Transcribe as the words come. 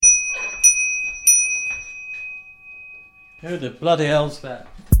Who the bloody hell's that?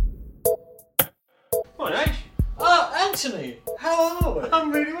 What, Ash? Oh, Anthony! How are we?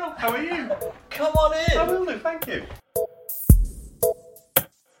 I'm really well. How are you? Come on in! I will do, thank you.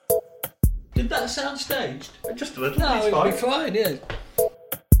 Did that sound staged? Just a little. No, it's it'll fine. be fine, yeah.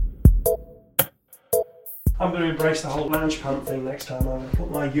 I'm going to embrace the whole lounge pant thing next time. I'm going to put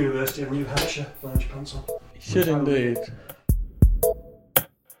my University of New Hampshire lounge pants on. Should indeed.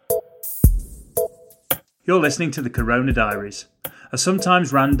 You're listening to the Corona Diaries, a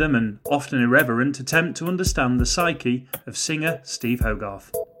sometimes random and often irreverent attempt to understand the psyche of singer Steve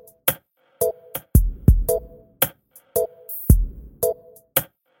Hogarth.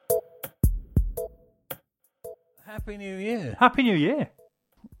 Happy New Year. Happy New Year.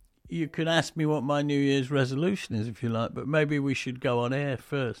 You can ask me what my New Year's resolution is if you like, but maybe we should go on air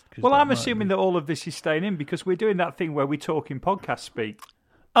first. Well, I'm assuming that all of this is staying in because we're doing that thing where we talk in podcast speak.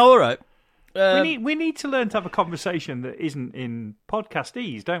 Oh, all right. We need to learn to have a conversation that isn't in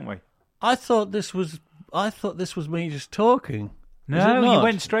podcastese, don't we? I thought this was me just talking. Is it No, not? you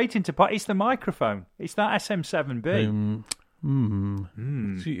went straight into it's the microphone. It's that SM7B.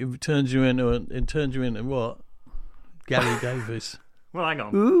 So it turns you into what? Gary Davis. Well, hang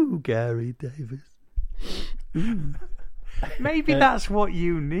on. Ooh, Gary Davis. Ooh. Maybe that's what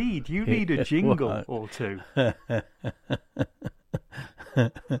you need. You need a jingle What? or two.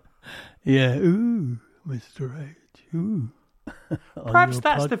 Yeah, ooh, Mr. H. Ooh. On Perhaps your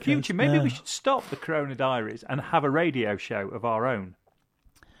that's the podcast future. Maybe now. we should stop the Corona Diaries and have a radio show of our own.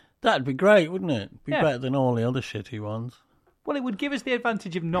 That'd be great, wouldn't it? Be Yeah. better than all the other shitty ones. Well, it would give us the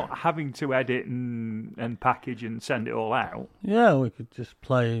advantage of not having to edit and package and send it all out. Yeah, we could just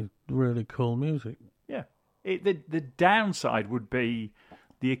play really cool music. Yeah. The downside would be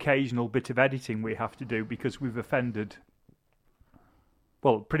the occasional bit of editing we have to do because we've offended,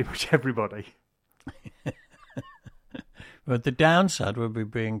 well, pretty much everybody. But the downside would be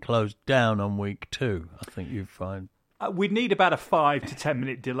being closed down on week 2, I think you'd find. We'd need about a 5 to 10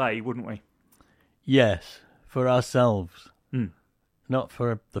 minute delay, wouldn't we? Yes, for ourselves. Not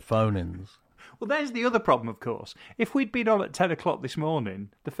for the phone-ins. Well, there's the other problem, of course. If we'd been on at 10 o'clock this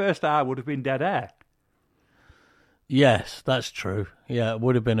morning, the first hour would have been dead air. Yes, that's true. Yeah, it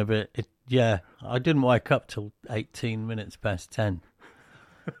would have been a bit... I didn't wake up till 18 minutes past 10.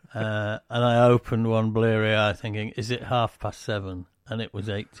 And I opened one bleary eye thinking, is it 7:30? And it was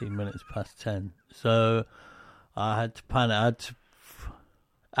 18 minutes past 10. So I had to panic. I had to...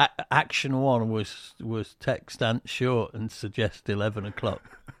 Action 1 was text Ant Short and suggest 11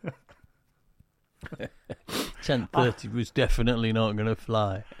 o'clock. 10:30 was definitely not going to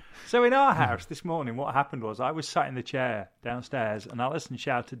fly. So in our house this morning, what happened was I was sat in the chair downstairs and Alison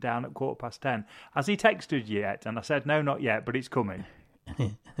shouted down at 10:15, "Has he texted you yet?" And I said, "No, not yet, but it's coming."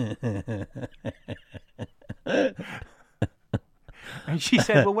 And she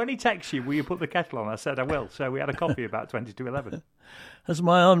said, "Well, when he texts you, will you put the kettle on?" I said, "I will." So we had a coffee about 20 to 11. Has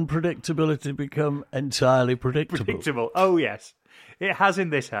my unpredictability become entirely predictable? Predictable. Oh, yes. It has in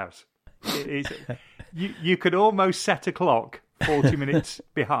this house. It is. You could almost set a clock 40 minutes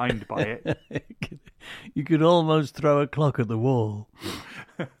behind by it. You could almost throw a clock at the wall.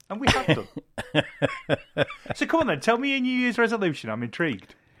 And we have done. So come on then, tell me your New Year's resolution. I'm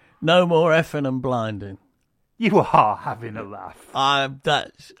intrigued. No more effing and blinding. You are having a laugh. I'm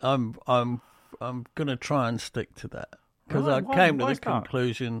gonna try and stick to that because Right, I came to why the is that?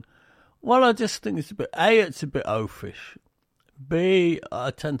 conclusion. Well, I just think it's a bit oafish. B,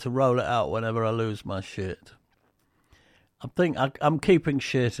 I tend to roll it out whenever I lose my shit. I'm keeping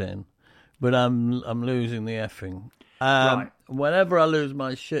shit in, but I'm losing the effing. Right. Whenever I lose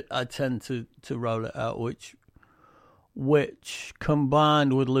my shit, I tend to roll it out, which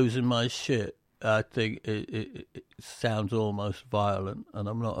combined with losing my shit, I think it sounds almost violent, and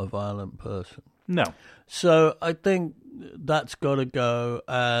I'm not a violent person. No. So I think that's got to go,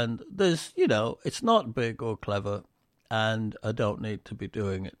 and there's, it's not big or clever, and I don't need to be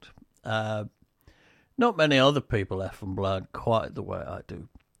doing it. Not many other people F and blood quite the way I do.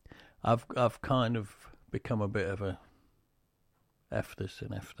 I've kind of become a bit of a F this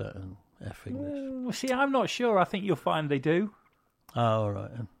and F that and effing this. Well, see, I'm not sure. I think you'll find they do. Oh, all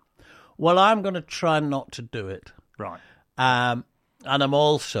right. Well, I'm going to try not to do it. Right. And I'm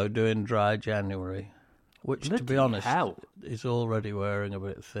also doing dry January, which, to be honest, hell. is already wearing a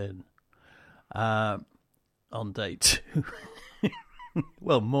bit thin. On day 2.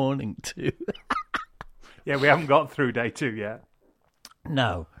 Well, morning 2. Yeah, we haven't got through day 2 yet.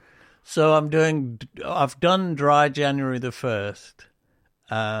 No. So I've done dry January the 1st.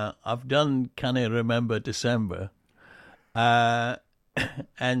 I've done Can I Remember December. And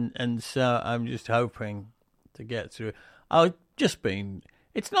so I'm just hoping to get through. I've just been.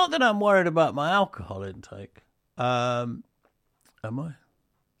 It's not that I'm worried about my alcohol intake. Am I?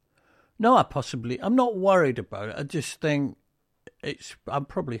 No, I'm not worried about it. I just think I'm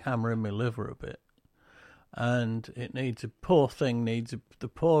probably hammering my liver a bit. And the poor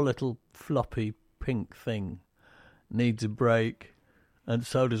little floppy pink thing needs a break. And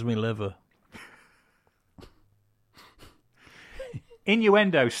so does my liver.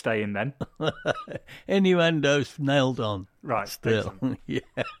 Innuendo's staying then. Innuendo's nailed on. Right. Still. Excellent. Yeah.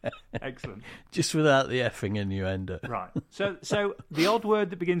 Excellent. Just without the effing innuendo. Right. So the odd word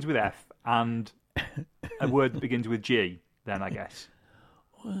that begins with F and a word that begins with G, then I guess.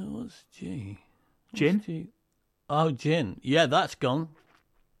 Well, what's G? Gin? What's G? Oh, gin. Yeah, that's gone.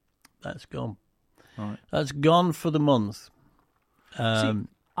 That's gone. Right. That's gone for the month. See,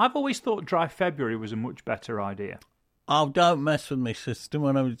 I've always thought dry February was a much better idea. Oh, don't mess with my system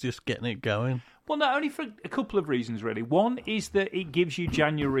when I was just getting it going. Well, not only for a couple of reasons, really. One is that it gives you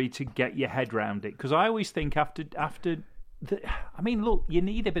January to get your head round it. Because I always think look, you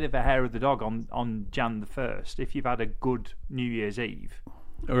need a bit of a hair of the dog on Jan the 1st if you've had a good New Year's Eve.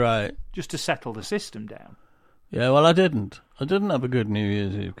 Right. Just to settle the system down. Yeah, well, I didn't. I didn't have a good New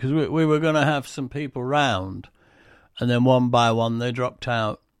Year's Eve because we were going to have some people round, and then one by one they dropped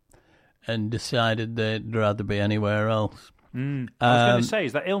out and decided they'd rather be anywhere else. I was going to say,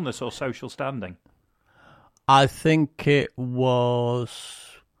 is that illness or social standing? I think it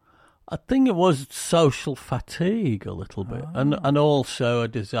was social fatigue a little bit, and also a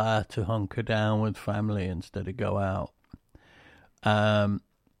desire to hunker down with family instead of go out.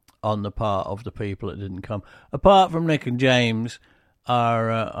 On the part of the people that didn't come, apart from Nick and James,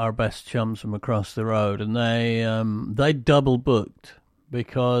 our best chums from across the road, and they double booked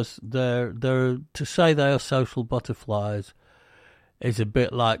because they're to say they are social butterflies is a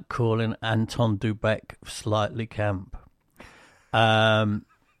bit like calling Anton Dubek slightly camp. They're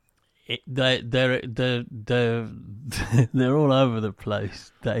all over the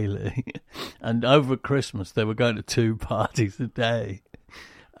place daily, and over Christmas they were going to 2 parties a day.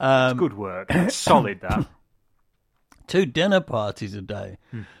 It's good work. That's solid, that. 2 dinner parties a day.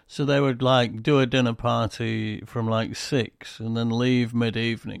 So they would do a dinner party from 6 and then leave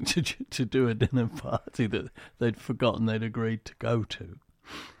mid-evening to do a dinner party that they'd forgotten they'd agreed to go to.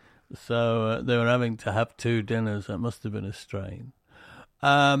 So they were having to have 2 dinners. That must have been a strain.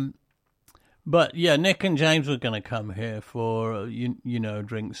 But yeah, Nick and James were going to come here for,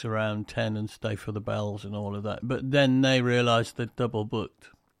 drinks around 10 and stay for the bells and all of that. But then they realised they'd double booked.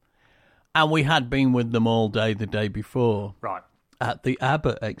 And we had been with them all day the day before. Right. At the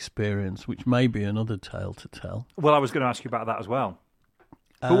Abbott experience, which may be another tale to tell. Well, I was going to ask you about that as well.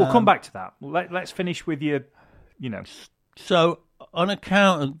 But we'll come back to that. Let's finish with your, So, on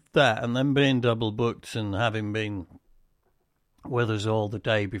account of that, and then being double booked and having been with us all the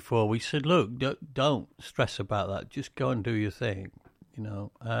day before, we said, look, don't stress about that. Just go and do your thing,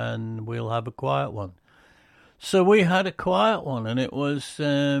 and we'll have a quiet one. So we had a quiet one, and it was...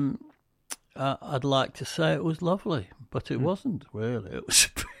 I'd like to say it was lovely, but it wasn't really.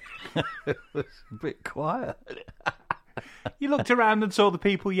 It was a bit quiet. You looked around and saw the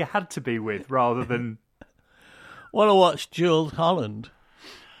people you had to be with rather than... Well, I watched Jules Holland.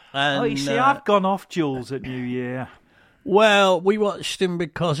 And, you see, I've gone off Jules at New Year. Well, we watched him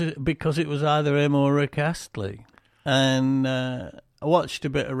because it was either him or Rick Astley. And I watched a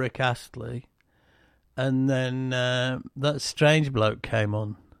bit of Rick Astley, and then that strange bloke came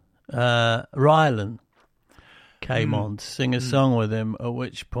on. Rylan came on to sing a song with him, at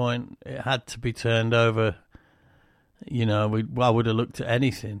which point it had to be turned over. I would have looked at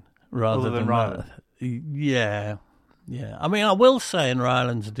anything rather than Rylan. Yeah. I mean, I will say in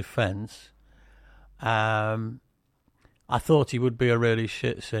Rylan's defence, I thought he would be a really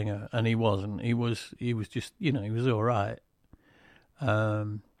shit singer, and he wasn't. He was just, he was all right.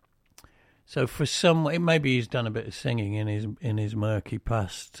 So for maybe he's done a bit of singing in his murky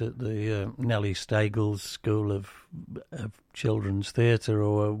past at the Nellie Stagles School of Children's Theatre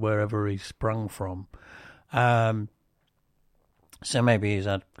or wherever he sprung from. So maybe he's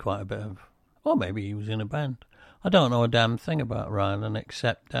had quite a bit of, or maybe he was in a band. I don't know a damn thing about Rylan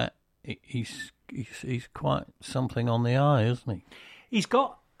except that he's quite something on the eye, isn't he? He's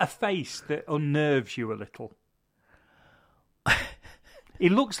got a face that unnerves you a little. He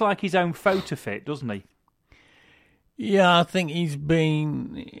looks like his own photo fit, doesn't he? Yeah, I think he's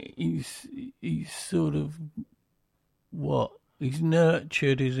sort of he's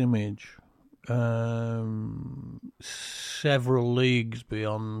nurtured his image several leagues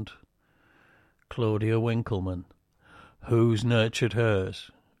beyond Claudia Winkleman, who's nurtured hers.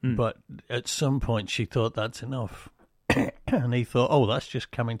 But at some point she thought that's enough. And he thought, oh, that's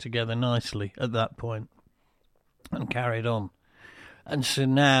just coming together nicely at that point, and carried on. And so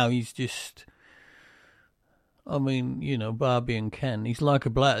now he's just, I mean, you know, Barbie and Ken. He's like a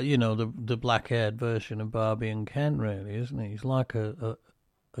black, you know, the black-haired version of Barbie and Ken, really, isn't he? He's like a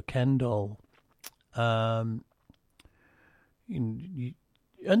Ken doll. And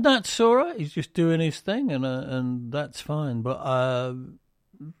that's all right. He's just doing his thing, and that's fine. But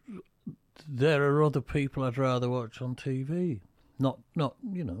there are other people I'd rather watch on TV. Not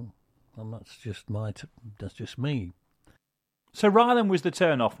you know, and that's just that's just me. So Ryland was the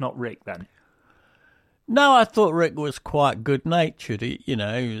turn-off, not Rick, then? No, I thought Rick was quite good-natured. He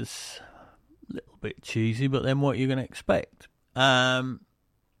was a little bit cheesy, but then what are you going to expect?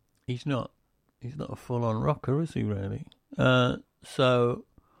 He's not a full-on rocker, is he, really? So,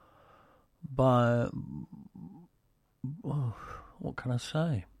 what can I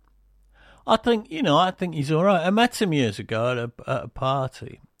say? I think he's all right. I met him years ago at a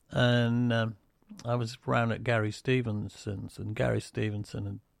party, and I was round at Gary Stevenson's, and Gary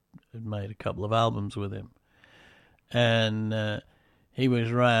Stevenson had made a couple of albums with him, and he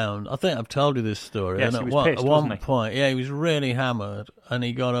was round. I think I've told you this story. Yes, and he was pissed, at wasn't one he? point, yeah, he was really hammered, and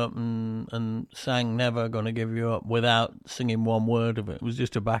he got up and sang "Never Gonna Give You Up" without singing one word of it. It was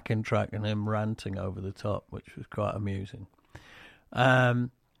just a backing track and him ranting over the top, which was quite amusing.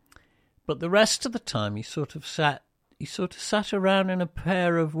 But the rest of the time, he sort of sat around in a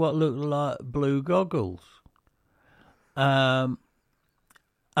pair of what looked like blue goggles, and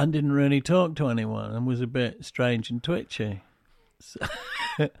didn't really talk to anyone, and was a bit strange and twitchy. So,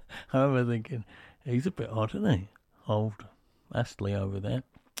 I remember thinking, he's a bit odd, isn't he? Old Astley over there.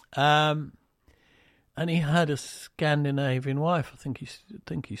 And he had a Scandinavian wife. I think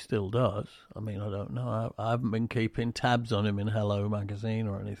he still does. I mean, I don't know. I haven't been keeping tabs on him in Hello magazine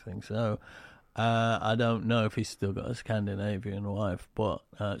or anything, so I don't know if he's still got a Scandinavian wife. But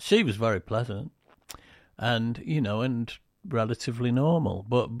she was very pleasant, and and relatively normal.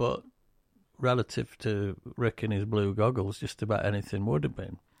 But relative to Rick and his blue goggles, just about anything would have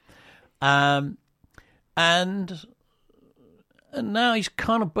been. And now he's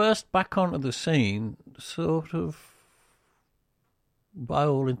kind of burst back onto the scene, sort of, by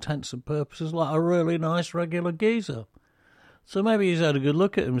all intents and purposes, like a really nice regular geezer. So maybe he's had a good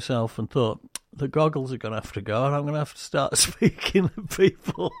look at himself and thought, the goggles are going to have to go, and I'm going to have to start speaking to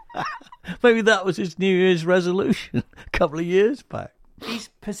people. Maybe that was his New Year's resolution a couple of years back. He's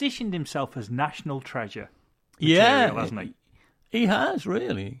positioned himself as national treasure Yeah, material, hasn't he? He has,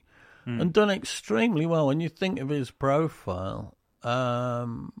 really. And done extremely well. When you think of his profile, for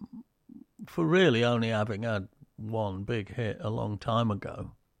really only having had one big hit a long time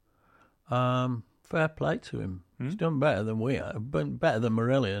ago, fair play to him. He's done better than we have, better than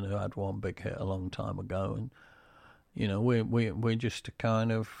Marillion, who had one big hit a long time ago. And we're just a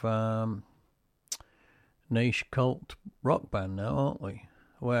kind of niche cult rock band now, aren't we?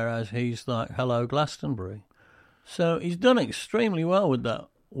 Whereas he's like Hello Glastonbury. So he's done extremely well with that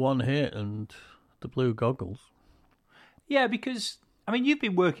one hit and the blue goggles. Yeah, because, I mean, you've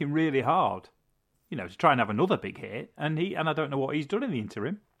been working really hard, to try and have another big hit, and I don't know what he's done in the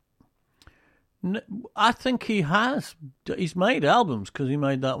interim. No, I think he has. He's made albums because he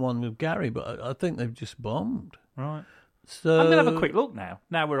made that one with Gary, but I think they've just bombed. Right. So I'm going to have a quick look now.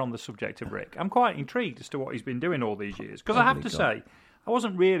 Now we're on the subject of Rick. I'm quite intrigued as to what he's been doing all these years. Because I have to say, I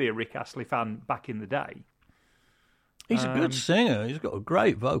wasn't really a Rick Astley fan back in the day. He's a good singer. He's got a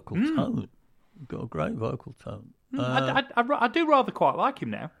great vocal tone. I do rather quite like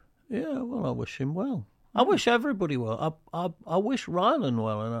him now. Yeah, well, I wish him well. I wish everybody well. I wish Ryland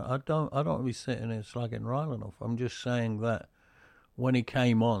well, and I don't want to be sitting here slagging Ryland off. I'm just saying that when he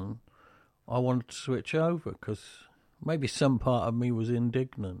came on, I wanted to switch over because maybe some part of me was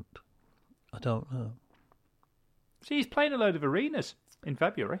indignant. I don't know. See, he's playing a load of arenas in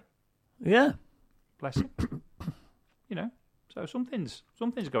February. Yeah. Bless him. So something's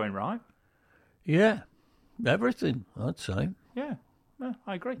going right. Yeah. Everything, I'd say. Yeah.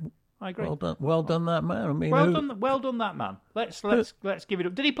 I agree. Well done, that man. I mean, well done, that man. Let's give it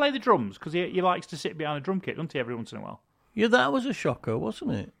up. Did he play the drums? Because he likes to sit behind a drum kit, doesn't he, every once in a while? Yeah, that was a shocker,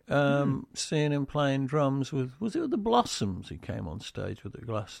 wasn't it? Seeing him playing drums was it with the Blossoms? He came on stage with the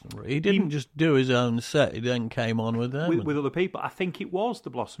Glastonbury. He didn't just do his own set. He then came on with them with other people. I think it was the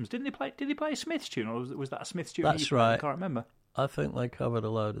Blossoms. Did they play a Smiths tune, or was that a Smiths tune? That's right. I can't remember. I think they covered a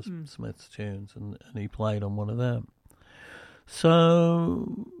load of Smiths tunes, and he played on one of them.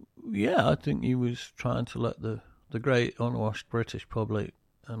 So yeah, I think he was trying to let the great unwashed British public,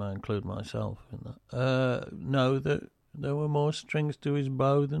 and I include myself in that, know that there were more strings to his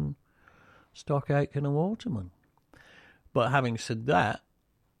bow than Stock Aitken and Waterman. But having said that,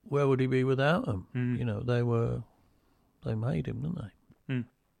 where would he be without them? You know, they made him, didn't they?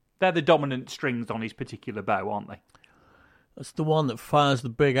 They're the dominant strings on his particular bow, aren't they? That's the one that fires the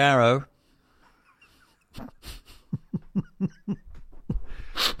big arrow.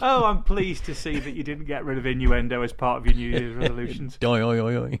 Oh, I'm pleased to see that you didn't get rid of innuendo as part of your New Year's resolutions. Doing,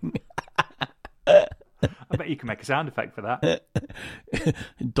 oing, oing. I bet you can make a sound effect for that.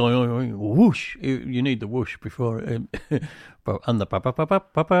 Doing, oing, oing. Whoosh. You need the whoosh before it. And the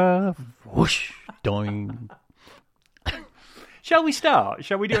pa-pa-pa-pa-pa-pa. Whoosh. Doing. Shall we start?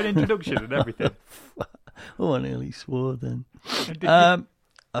 Shall we do an introduction and everything? Oh, I nearly swore then. Did you-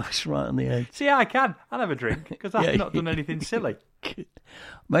 I was right on the edge. See, I can. I'll have a drink because I've Yeah, not done anything silly.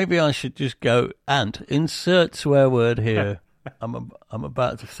 Maybe I should just go, Ant, insert swear word here. I'm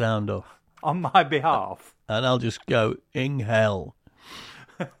about to sound off. On my behalf. And I'll just go, in hell.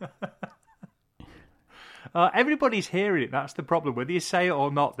 Everybody's hearing it. That's the problem. Whether you say it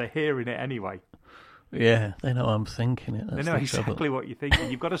or not, they're hearing it anyway. Yeah, they know I'm thinking it. That's They know the exactly trouble. what you're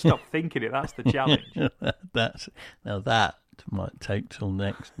thinking. You've got to stop thinking it. That's the challenge. Now that might take till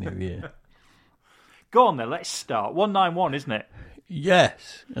next New Year. Go on then. Let's start. 191, isn't it?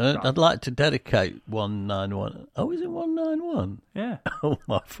 Yes, I'd like to dedicate 191. Oh, is it 191? Yeah. Oh,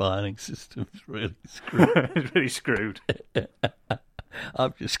 my filing system's really screwed. It's really screwed.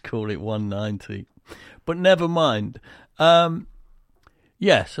 I've just called it 190. But never mind.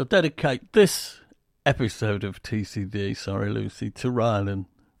 Yes, I'll dedicate this episode of TCD, Sorry Lucy, to Rylan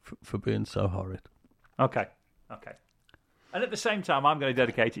for being so horrid. Okay. And at the same time, I'm going to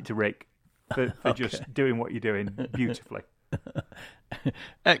dedicate it to Rick for just doing what you're doing beautifully.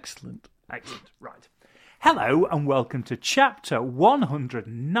 Excellent. Right. Hello and welcome to chapter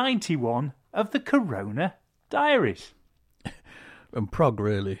 191 of the Corona Diaries. And prog,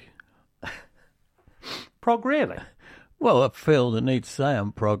 really. Prog, really? Well, I feel the need to say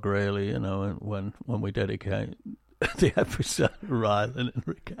I'm prog, really, you know, when we dedicate the episode to Rylan and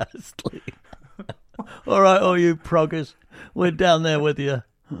Rick Astley. All right, all you proggers, we're down there with you.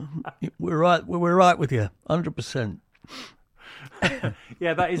 We're right with you, 100%.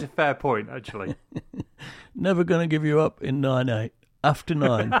 Yeah, that is a fair point, actually. Never going to give you up in 9-8. After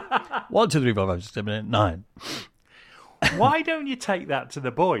 9. 1, 2, 3, 4, 5, 6, 7, 8, 9. Why don't you take that to the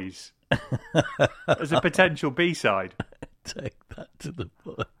boys as a potential B-side? Take that to the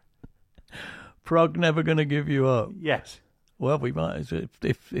boy. Prog never going to give you up. Yes. Well, we might as well,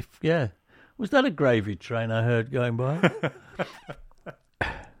 if yeah. Was that a gravy train I heard going by?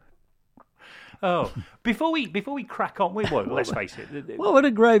 Oh, before we crack on, well, let's face it. What would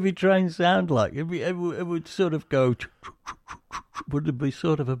a gravy train sound like? It would sort of go. Would there be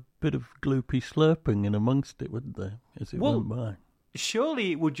sort of a bit of gloopy slurping in amongst it, wouldn't there? As it went by.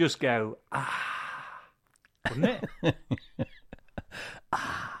 Surely it would just go, wouldn't it?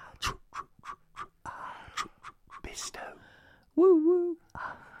 Bisto. Woo woo.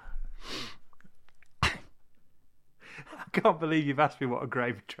 I can't believe you've asked me what a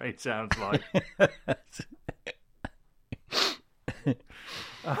gravy train sounds like.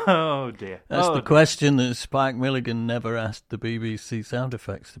 Oh dear. That's the question that Spike Milligan never asked the BBC sound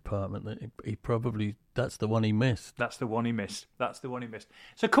effects department. That he probably, that's the one he missed. That's the one he missed.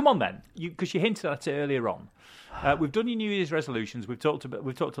 So come on then, because you hinted at it earlier on. We've done your New Year's resolutions. We've talked a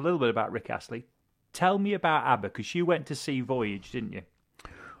little bit about Rick Astley. Tell me about ABBA, because you went to see Voyage, didn't you?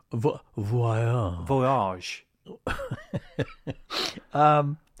 Voyage.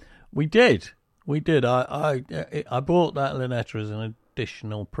 We did. I bought that Lynetta as an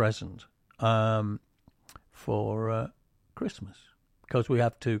additional present for Christmas, because we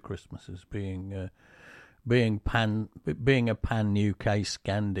have 2 Christmases, being a pan UK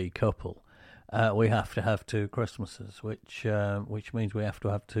Scandi couple. We have to have 2 Christmases, which means we have to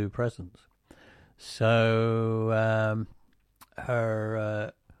have 2 presents. So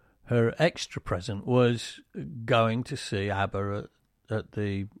her extra present was going to see ABBA at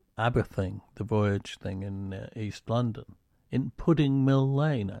the ABBA thing, the Voyage thing in East London, in Pudding Mill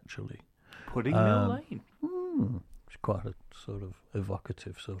Lane, actually. Pudding Mill Lane? It's quite a sort of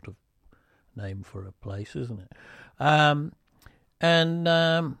evocative sort of name for a place, isn't it? I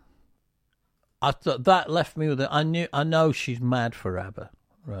thought that left me with it. I know she's mad for ABBA,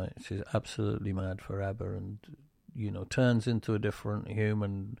 right? She's absolutely mad for ABBA, and turns into a different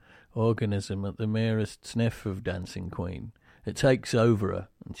human organism at the merest sniff of Dancing Queen. It takes over her,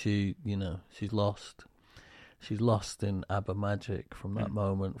 and she's lost. She's lost in ABBA magic from that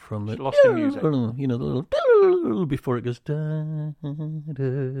moment. From the she's lost in music. The little before it goes.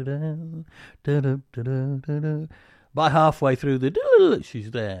 By halfway through the, she's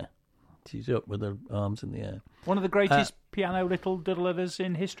there. She's up with her arms in the air. One of the greatest piano little diddlers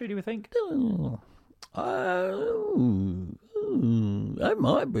in history, do we think? It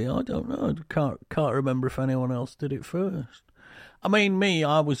might be. I don't know. Can't remember if anyone else did it first. I mean,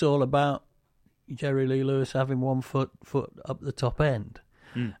 I was all about Jerry Lee Lewis having 1 foot up the top end.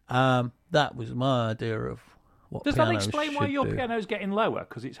 That was my idea of what Does that pianos explain why should your do. piano's getting lower?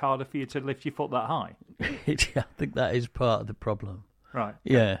 Because it's harder for you to lift your foot that high? I think that is part of the problem. Right.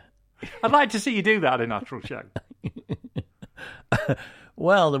 Yeah. I'd like to see you do that in a natural show.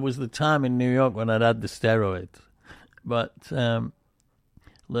 Well, there was the time in New York when I'd had the steroids. But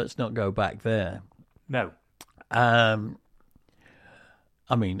let's not go back there. No. I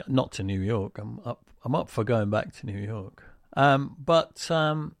mean, not to New York. I'm up for going back to New York. But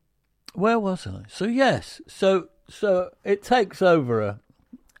where was I? So yes, so it takes over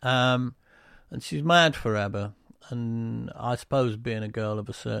her, and she's mad for ABBA. And I suppose being a girl of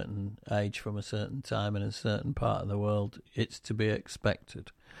a certain age from a certain time in a certain part of the world, it's to be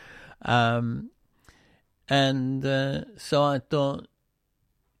expected. So I thought,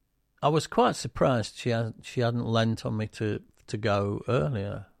 I was quite surprised she hadn't lent on me to go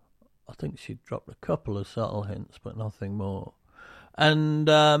earlier. I think she dropped a couple of subtle hints, but nothing more. And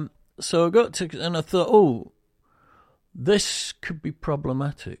so I got to, and I thought, oh, this could be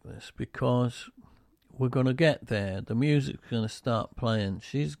problematic, because we're going to get there. The music's going to start playing.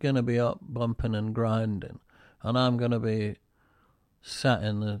 She's going to be up bumping and grinding, and I'm going to be sat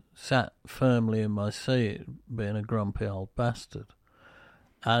firmly in my seat, being a grumpy old bastard.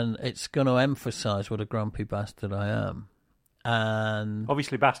 And it's going to emphasise what a grumpy bastard I am. And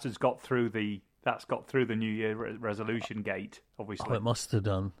obviously, Bastard's got through the New Year resolution gate. Obviously, it must have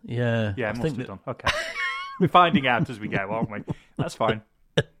done. Yeah, yeah, it must have done. Okay, we're finding out as we go, aren't we? That's fine.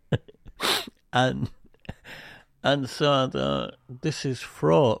 And so I thought, this is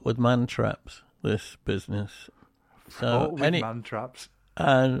fraught with man traps. This business. So man traps.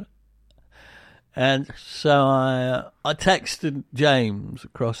 And so I texted James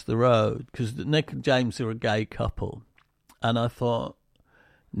across the road, because Nick and James are a gay couple. And I thought,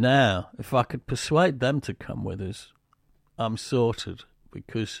 now, if I could persuade them to come with us, I'm sorted,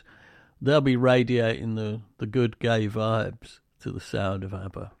 because they'll be radiating the good gay vibes to the sound of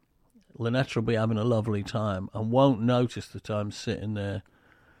ABBA. Lynette will be having a lovely time and won't notice that I'm sitting there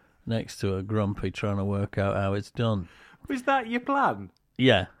next to her, grumpy, trying to work out how it's done. Was that your plan?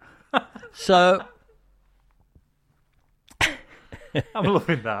 Yeah. So I'm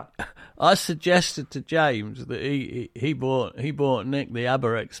loving that. I suggested to James that he bought Nick the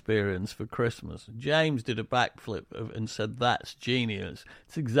ABBA Experience for Christmas. James did a backflip and said, "That's genius.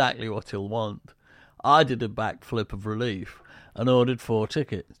 It's exactly what he'll want." I did a backflip of relief and ordered 4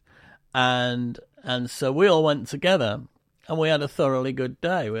 tickets, and so we all went together, and we had a thoroughly good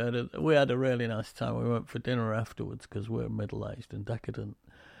day. We had a really nice time. We went for dinner afterwards because we're middle-aged and decadent.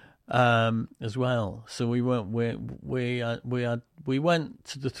 As well, so we went. We went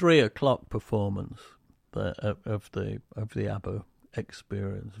to the 3:00 performance of the ABBA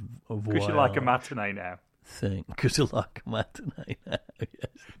Experience. Because you like a matinee now. Because I like a matinee now.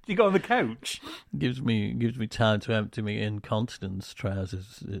 Yes. You got on the couch. Gives me time to empty my incontinence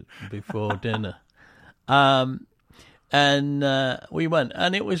trousers before dinner. And we went,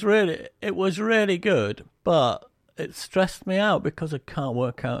 and it was really good, but it stressed me out because I can't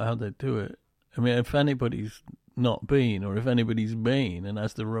work out how they do it. I mean, if anybody's not been, or if anybody's been and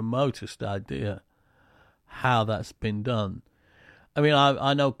has the remotest idea how that's been done. I mean,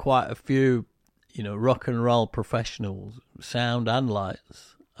 I know quite a few, rock and roll professionals, sound and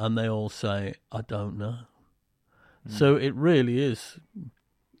lights, and they all say, I don't know. So it really is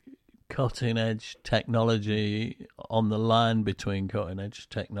cutting-edge technology, on the line between cutting-edge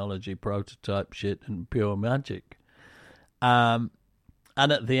technology, prototype shit, and pure magic. And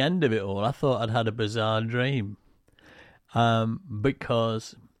at the end of it all, I thought I'd had a bizarre dream,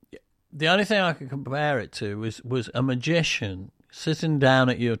 because the only thing I could compare it to was a magician sitting down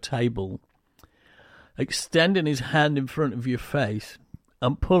at your table, extending his hand in front of your face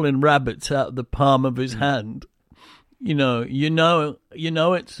and pulling rabbits out of the palm of his hand. You know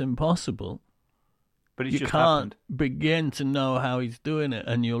it's impossible, but you just can't happened. begin to know how he's doing it,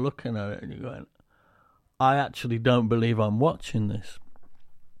 and you're looking at it and you're going, I actually don't believe I'm watching this.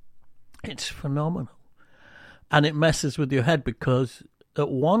 It's phenomenal. And it messes with your head, because at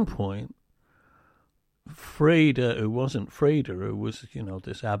one point, Frida, who wasn't Frida, who was,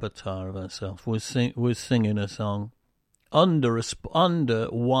 this avatar of herself, was singing a song under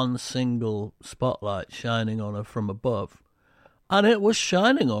one single spotlight shining on her from above. And it was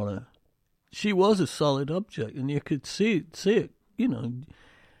shining on her. She was a solid object, and you could see it,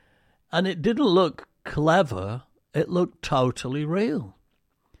 And it didn't look clever. It looked totally real.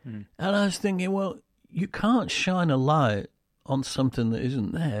 And I was thinking, well, you can't shine a light on something that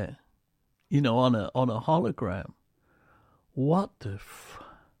isn't there, on a hologram. What the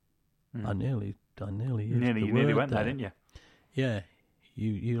I nearly used the You word nearly went there, didn't you? Yeah,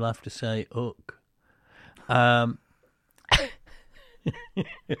 you'll have to say "ook."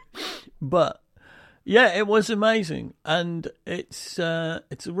 But yeah, it was amazing, and it's a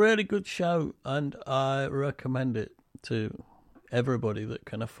really good show, and I recommend it to everybody that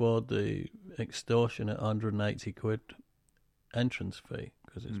can afford the extortionate £180 entrance fee,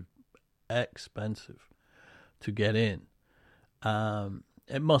 because it's expensive to get in.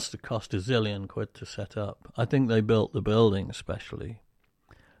 It must have cost £1 zillion to set up. I think they built the building especially.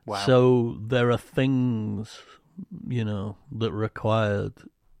 Wow. So there are things, that required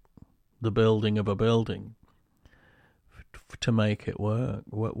the building of a building to make it work.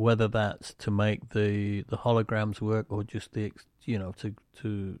 Whether that's to make the holograms work, or just to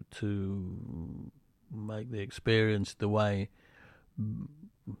make the experience the way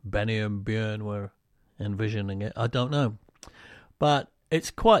Benny and Björn were envisioning it. I don't know, but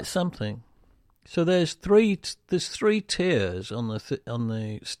it's quite something. So there's three tiers on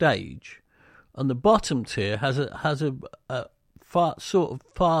the stage, and the bottom tier has a far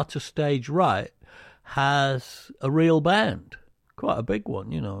to stage right has a real band, quite a big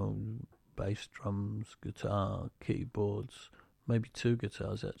one, bass, drums, guitar, keyboards, maybe 2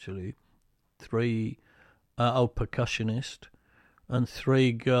 guitars actually, 3 percussionist, and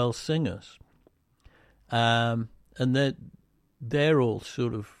 3 girl singers, and they're all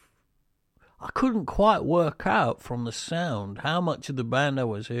sort of. I couldn't quite work out from the sound how much of the band I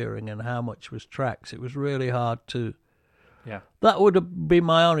was hearing and how much was tracks. It was really hard to. Yeah. That would be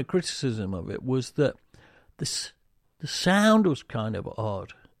my only criticism of it, was that the sound was kind of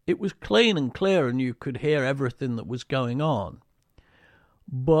odd. It was clean and clear, and you could hear everything that was going on,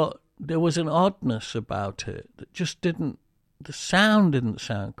 but there was an oddness about it that just didn't. The sound didn't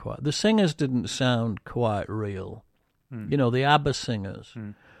sound quite. The singers didn't sound quite real. The ABBA singers.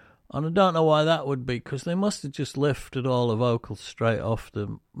 And I don't know why that would be, because they must have just lifted all the vocals straight off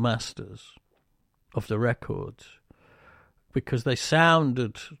the masters, of the records, because they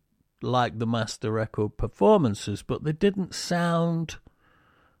sounded like the master record performances, but they didn't sound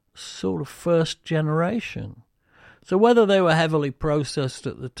sort of first generation. So whether they were heavily processed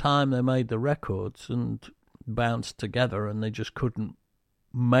at the time they made the records and bounced together, and they just couldn't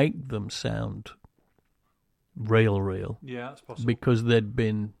make them sound real. Yeah, that's possible. Because they'd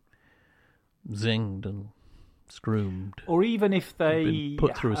been zinged and scroomed. Or even if they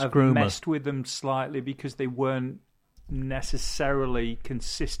put through a have scroomer. messed with them slightly because they weren't necessarily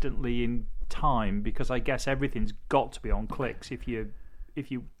consistently in time, because I guess everything's got to be on clicks if you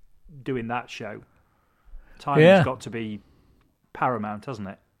doing that show. Timing's got to be paramount, hasn't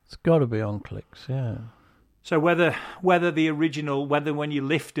it? It's got to be on clicks, yeah. So whether the original, whether when you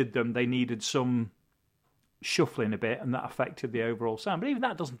lifted them they needed some shuffling a bit and that affected the overall sound, but even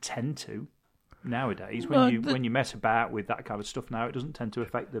that doesn't tend to nowadays. When you mess about with that kind of stuff now, it doesn't tend to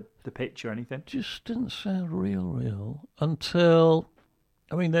affect the pitch or anything. Just didn't sound real until.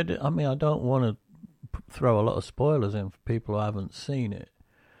 I mean, I don't want to throw a lot of spoilers in for people who haven't seen it,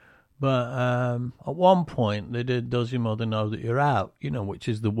 but at one point they did "Does Your Mother Know That You're Out?" Which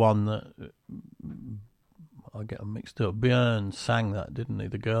is the one that I get them mixed up. Björn sang that, didn't he?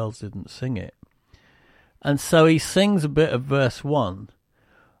 The girls didn't sing it. And so he sings a bit of verse 1,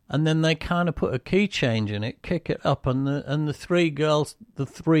 and then they kind of put a key change in it, kick it up, and the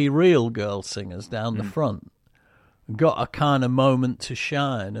 3 real girl singers down the front got a kind of moment to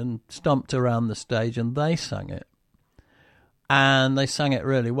shine and stomped around the stage, and they sang it. And they sang it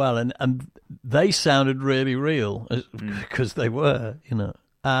really well, and they sounded really real, because they were,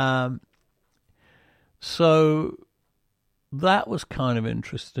 So that was kind of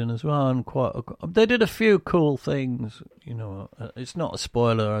interesting as well, and they did a few cool things. It's not a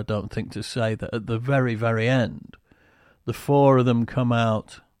spoiler, I don't think, to say that at the very, very end, the 4 of them come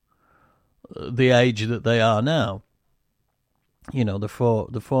out the age that they are now.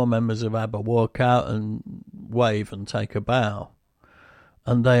 The four members of ABBA walk out and wave and take a bow,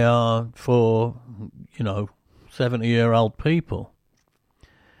 and they are 4, 70-year-old people,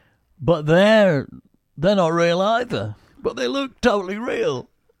 but they're not real either. But they look totally real.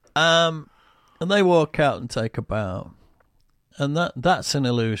 And they walk out and take a bow. And that's an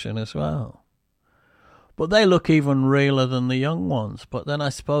illusion as well. But they look even realer than the young ones. But then I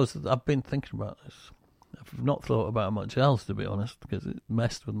suppose I've been thinking about this. I've not thought about much else, to be honest, because it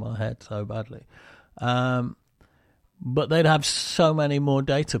messed with my head so badly. but they'd have so many more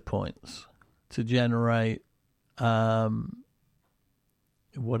data points to generate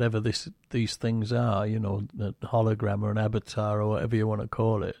whatever these things are, you know, the hologram or an avatar or whatever you want to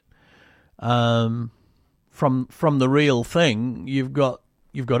call it. From the real thing, you've got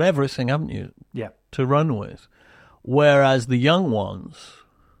everything, haven't you? Yeah. To run with. Whereas the young ones,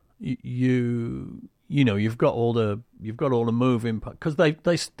 you know, you've got all the moving parts, because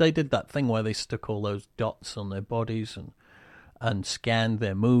they did that thing where they stuck all those dots on their bodies and scanned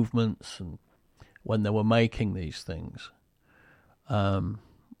their movements, and when they were making these things, when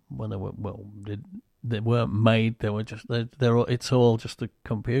they weren't made, they were just it's all just a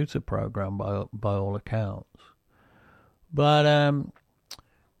computer program by all accounts. But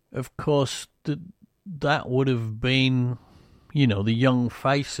of course that would have been, you know, the young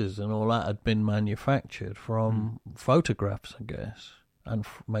faces and all that had been manufactured from photographs, I guess, and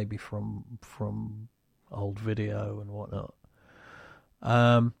maybe from old video and whatnot.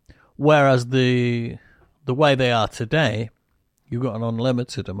 Whereas the way they are today, you've got an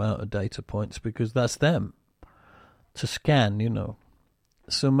unlimited amount of data points because that's them to scan, you know.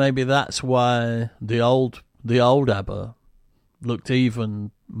 So maybe that's why the old ABBA looked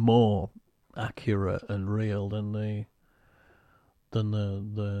even more accurate and real than the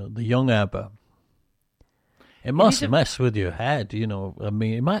young ABBA. It must mess with your head, you know. I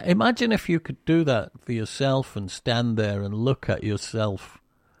mean, imagine if you could do that for yourself and stand there and look at yourself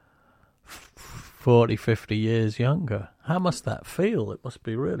 40, 50 years younger. How must that feel? It must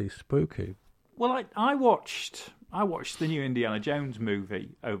be really spooky. Well, I watched the new Indiana Jones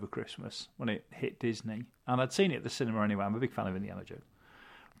movie over Christmas when it hit Disney, and I'd seen it at the cinema anyway. I'm a big fan of Indiana Jones.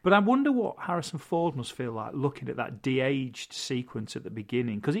 But I wonder what Harrison Ford must feel like looking at that de-aged sequence at the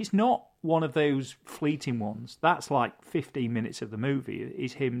beginning, because it's not one of those fleeting ones. That's like 15 minutes of the movie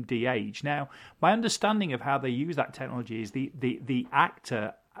is him de-aged. Now, my understanding of how they use that technology is the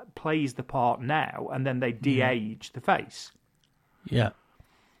actor plays the part now, and then they de-age the face. Yeah.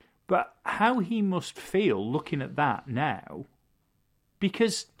 But how he must feel looking at that now,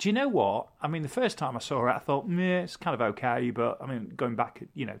 because do you know what? I mean, the first time I saw it, I thought, it's kind of okay, but I mean, going back,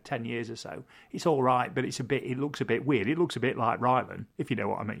 10 years or so, it's all right, but it looks a bit weird. It looks a bit like Rylan, if you know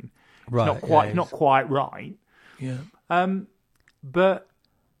what I mean. Right. It's not quite right. Yeah. But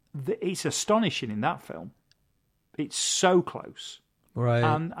it's astonishing in that film. It's so close. Right.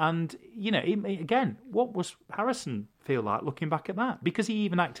 And again, what was Harrison feel like looking back at that? Because he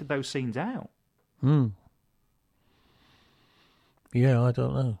even acted those scenes out. Yeah, I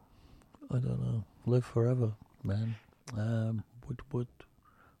don't know. Live forever, man.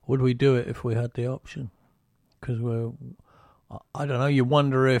 Would we do it if we had the option? Because I don't know. You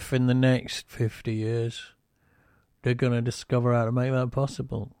wonder if in the next 50 years they're going to discover how to make that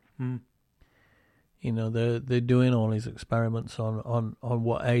possible. You know, they're doing all these experiments on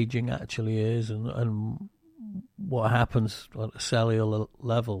what aging actually is and what happens at a cellular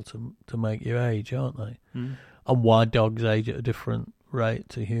level to make you age, aren't they? And why dogs age at a different rate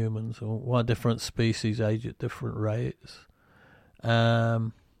to humans, or why different species age at different rates.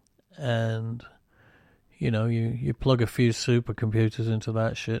 And, you know, you plug a few supercomputers into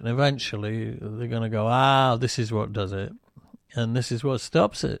that shit, and eventually they're going to go, this is what does it, and this is what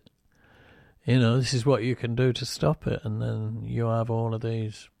stops it. You know, this is what you can do to stop it. And then you have all of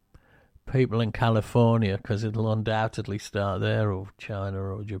these people in California, because it'll undoubtedly start there, or China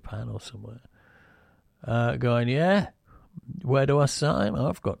or Japan or somewhere, going, yeah, where do I sign?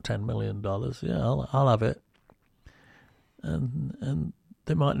 I've got $10 million. Yeah, I'll have it. And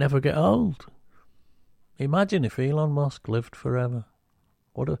they might never get old. Imagine if Elon Musk lived forever.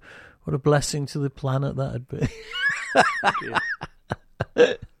 What a blessing to the planet that'd be.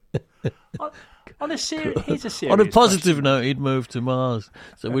 Here's a serious on a positive question. note, he'd move to Mars,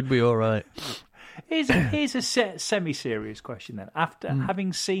 so we'd be all right. Here's a semi-serious question then. After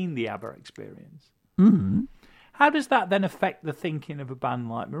having seen the ABBA experience, how does that then affect the thinking of a band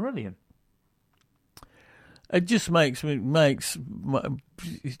like Marillion? It just it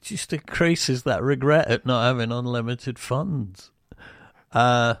just increases that regret at not having unlimited funds.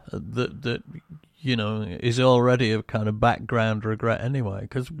 That you know is already a kind of background regret anyway.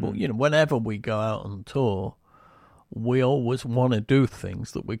 Because you know, whenever we go out on tour, we always want to do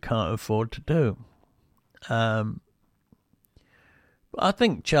things that we can't afford to do. I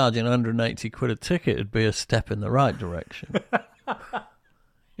think charging 180 quid a ticket would be a step in the right direction.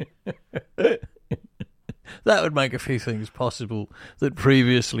 That would make a few things possible that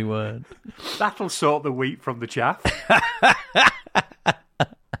previously weren't. That'll sort the wheat from the chaff.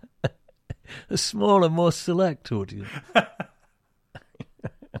 A smaller, more select audience.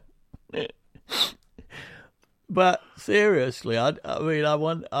 But seriously, I mean,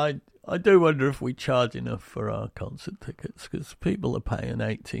 I do wonder if we charge enough for our concert tickets, because people are paying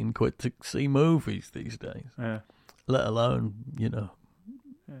 18 quid to see movies these days. Yeah. Let alone,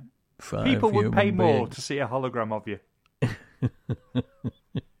 People would pay human more beings. to see a hologram of you.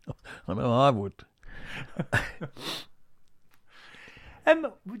 I know I would.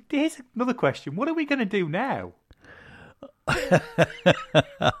 Here's another question. What are we going to do now?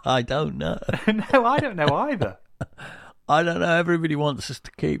 I don't know. No, I don't know either. I don't know. Everybody wants us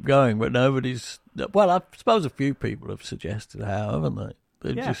to keep going, but nobody's. Well, I suppose a few people have suggested how, haven't they?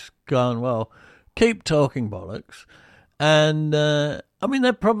 They've just gone, well, keep talking bollocks. And, I mean,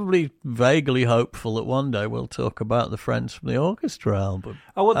 they're probably vaguely hopeful that one day we'll talk about the Friends from the Orchestra album.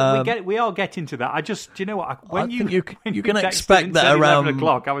 Oh, well, we are getting to that. I just, do you know what? When I think you can texted expect and that said around 11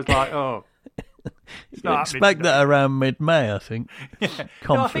 o'clock, I was like, oh. It's not happening expect today. that around mid-May, I think. No, I think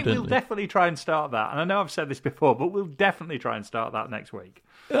we'll Confidently. definitely try and start that. And I know I've said this before, but we'll definitely try and start that next week.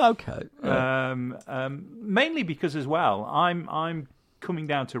 Okay. Yeah. Mainly because, as well, I'm coming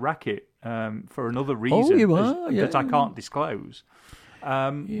down to Racket for another reason you are? that I Yeah. can't disclose.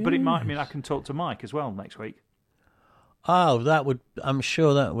 But it might mean I can talk to Mike as well next week. Oh, I'm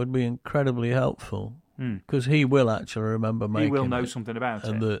sure that would be incredibly helpful, because he will actually remember making He will know it something about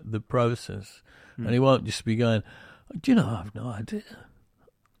and it. the process, and he won't just be going, do you know, I have no idea.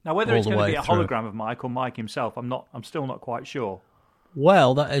 Now, whether all it's the going to way be a through. hologram of Mike or Mike himself, I'm still not quite sure.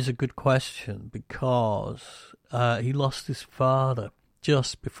 Well, that is a good question, because he lost his father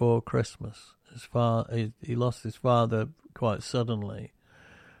just before Christmas. He lost his father quite suddenly,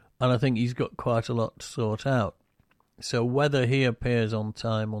 and I think he's got quite a lot to sort out. So whether he appears on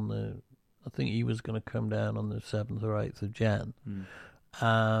time I think he was going to come down on the 7th or 8th of Jan.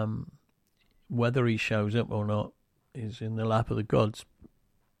 Whether he shows up or not is in the lap of the gods.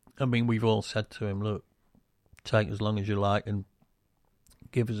 I mean, we've all said to him, look, take as long as you like and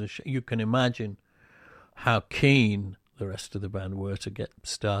give us a You can imagine how keen the rest of the band were to get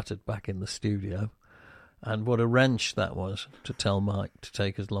started back in the studio, and what a wrench that was to tell Mike to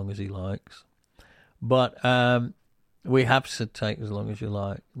take as long as he likes. But we have said take as long as you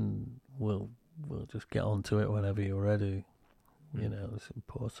like, and we'll just get onto it whenever you're ready. It's a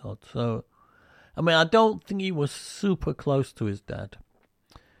poor sod. So, I mean, I don't think he was super close to his dad.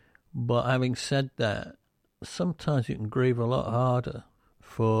 But having said that, sometimes you can grieve a lot harder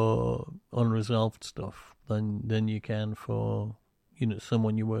for unresolved stuff than you can for,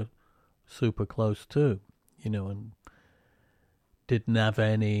 someone you were super close to, and didn't have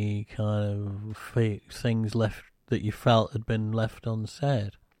any kind of things left that you felt had been left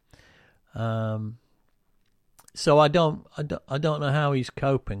unsaid. So I don't know how he's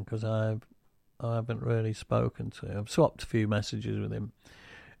coping, because I haven't really spoken to him. I've swapped a few messages with him,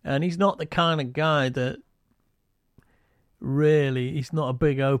 and he's not the kind of guy that really. He's not a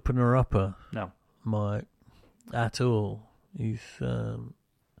big opener upper. No. Mike, at all. He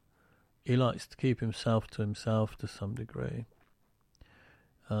likes to keep himself to himself to some degree.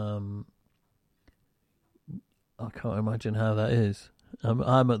 I can't imagine how that is.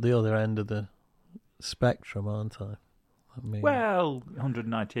 I'm at the other end of the spectrum, aren't I? I mean, Well,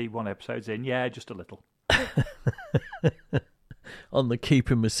 191 episodes in, yeah, just a little. on the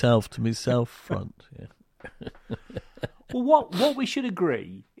keeping myself to myself front. Yeah. Well, what we should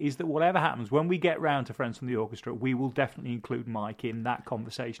agree is that whatever happens, when we get round to Friends from the Orchestra, we will definitely include Mike in that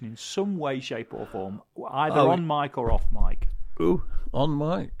conversation in some way, shape or form, either on mic or off mic. Ooh, on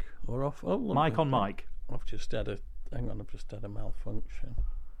mic or off? Oh, look, Mike on mic. I've just had a malfunction.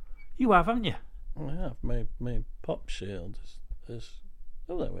 You have, haven't you? I have. My pop shield is.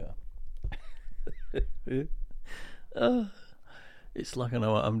 Oh, there we are. It's like I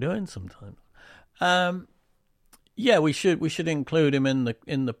know what I'm doing sometimes. Yeah, we should include him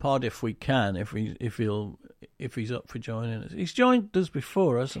in the pod if we can, if he's up for joining us. He's joined us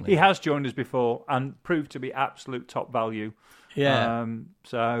before, hasn't he? He has joined us before and proved to be absolute top value. Yeah.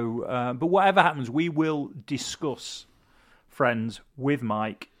 But whatever happens, we will discuss Friends with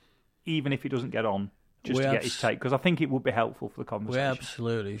Mike, even if he doesn't get on, just to get his take, because I think it would be helpful for the We conversation.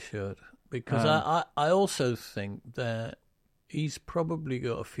 absolutely should, because I also think that he's probably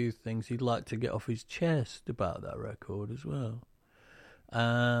got a few things he'd like to get off his chest about that record as well.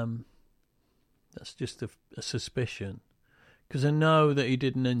 That's just a suspicion, because I know that he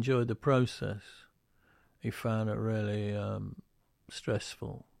didn't enjoy the process. He found it really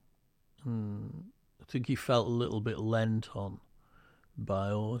stressful. I think he felt a little bit lent on by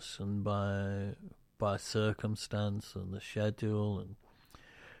us and by circumstance and the schedule,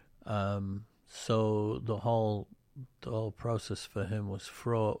 and so the whole process for him was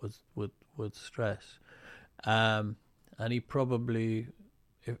fraught with stress. And he probably,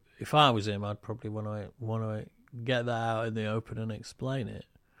 if I was him, I'd probably want to get that out in the open and explain it.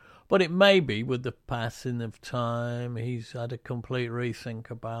 But it may be with the passing of time, he's had a complete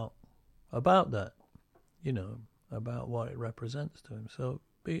rethink about that, you know, about what it represents to him. So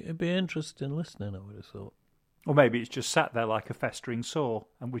it'd be interesting listening, I would have thought. Or maybe it's just sat there like a festering sore,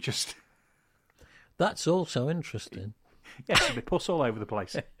 and we just... That's also interesting. Yes, and they puss all over the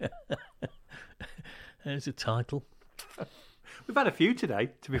place. There's a title. We've had a few today,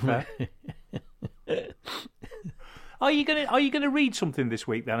 to be fair. Are you gonna read something this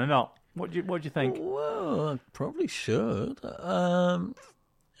week then, or not? What do you think? Well, I probably should. I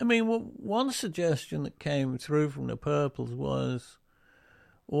mean, one suggestion that came through from the Purples was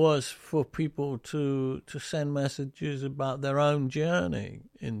for people to send messages about their own journey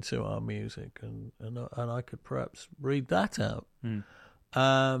into our music, and I could perhaps read that out.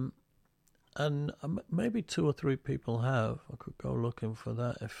 And maybe 2 or 3 people have. I could go looking for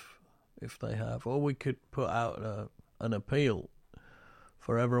that if they have, or we could put out an appeal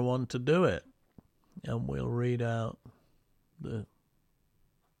for everyone to do it, and we'll read out the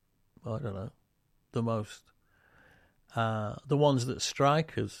most. The ones that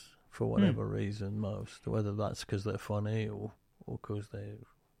strike us for whatever reason most, whether that's because they're funny or because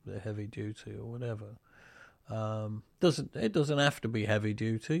they're heavy duty or whatever. It doesn't have to be heavy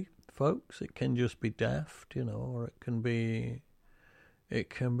duty, folks. It can just be daft, you know, or it can be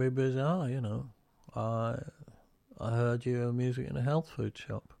bizarre, you know. I heard your music in a health food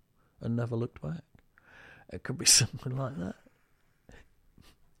shop and never looked back. It could be something like that.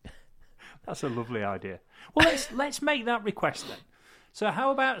 That's a lovely idea. Well, let's make that request then. So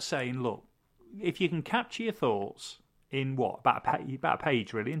how about saying, look, if you can capture your thoughts in about a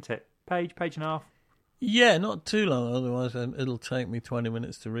page, really, isn't it? Page and a half. Yeah, not too long. Otherwise, it'll take me 20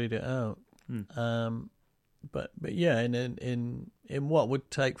 minutes to read it out. But yeah, in what would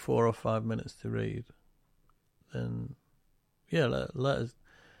take 4 or 5 minutes to read, then yeah, let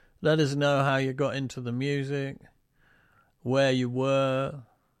us know how you got into the music, where you were,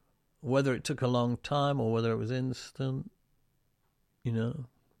 whether it took a long time or whether it was instant, you know,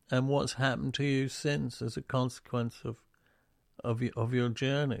 and what's happened to you since as a consequence of your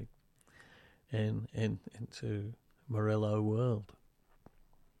journey into Murillo world.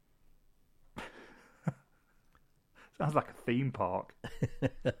 Sounds like a theme park.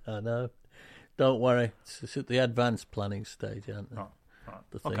 I know. Don't worry, it's at the advanced planning stage, aren't they? Right.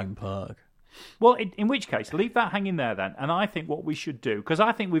 The theme park. Well, in which case, leave that hanging there then. And I think what we should do, because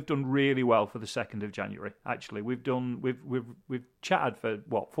I think we've done really well for the 2nd of January. Actually, we've chatted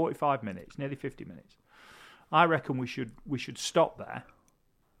for 45 minutes, nearly 50 minutes. I reckon we should stop there,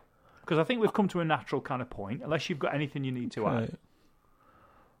 because I think we've come to a natural kind of point. Unless you've got anything you need to add.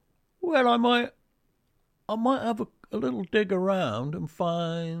 Well, I might have a little dig around and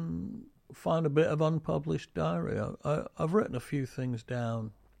find a bit of unpublished diary. I've written a few things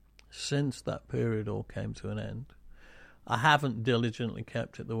down since that period all came to an end. I haven't diligently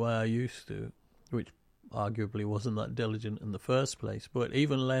kept it the way I used to, which arguably wasn't that diligent in the first place, but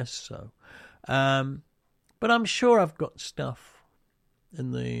even less so. But I'm sure I've got stuff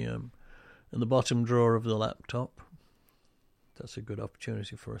in the bottom drawer of the laptop. That's a good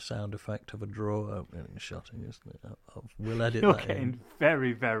opportunity for a sound effect of a drawer opening and shutting, isn't it? We'll edit You're that getting in.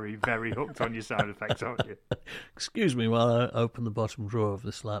 very, very, very hooked on your sound effects, aren't you? Excuse me while I open the bottom drawer of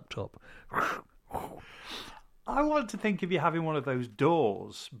this laptop. I want to think of you having one of those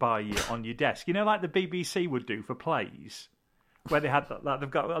doors by you on your desk. You know, like the BBC would do for plays, where they had they've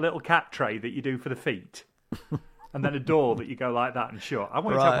got a little cat tray that you do for the feet, and then a door that you go like that and shut. I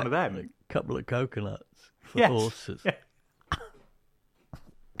want you to have one of them. A couple of coconuts for horses. Yeah.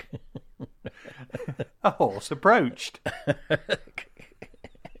 A horse approached.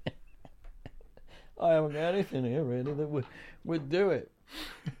 I haven't got anything here really that would do it.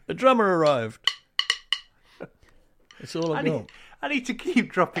 The drummer arrived. That's all I got. I need to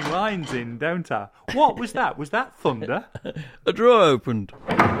keep dropping lines in, don't I? What was that? Was that thunder? A drawer opened.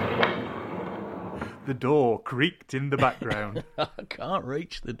 The door creaked in the background. I can't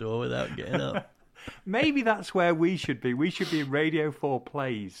reach the door without getting up. Maybe that's where we should be. We should be in Radio 4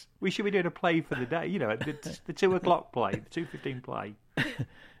 plays. We should be doing a play for the day. You know, the 2 o'clock play, the 2:15 play.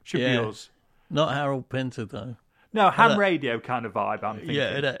 Should be us. Not Harold Pinter, though. No, ham radio kind of vibe, I'm thinking.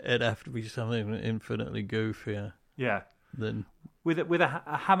 Yeah, it'd have to be something infinitely goofier. Yeah. Than... With a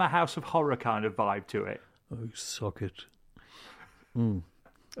Hammer House of Horror kind of vibe to it. Oh, socket.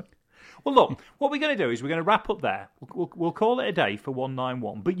 Well, look, what we're going to do is we're going to wrap up there. We'll call it a day for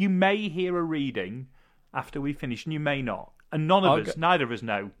 191, but you may hear a reading after we finish, and you may not. And neither of us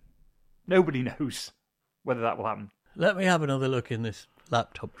know. Nobody knows whether that will happen. Let me have another look in this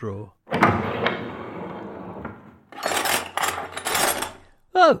laptop drawer.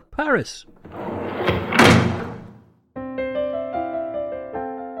 Oh, Paris.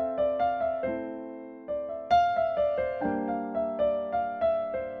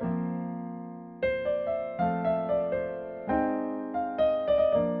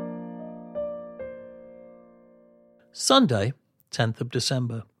 Sunday, 10th of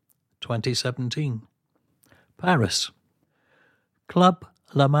December, 2017. Paris. Club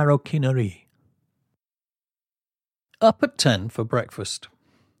La Maroquinerie. Up at 10 for breakfast.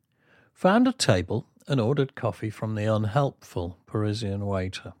 Found a table and ordered coffee from the unhelpful Parisian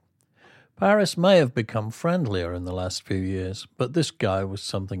waiter. Paris may have become friendlier in the last few years, but this guy was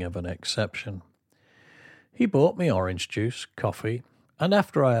something of an exception. He bought me orange juice, coffee, and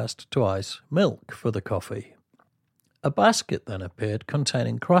after I asked twice, milk for the coffee. A basket then appeared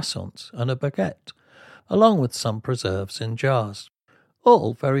containing croissants and a baguette, along with some preserves in jars.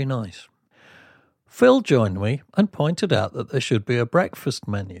 All very nice. Phil joined me and pointed out that there should be a breakfast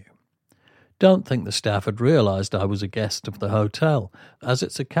menu. Don't think the staff had realised I was a guest of the hotel, as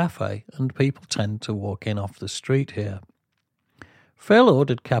it's a cafe and people tend to walk in off the street here. Phil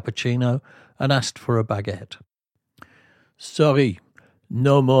ordered cappuccino and asked for a baguette. "Sorry,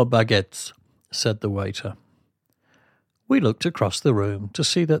 no more baguettes," said the waiter. We looked across the room to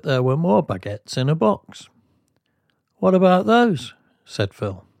see that there were more baguettes in a box. "What about those?" said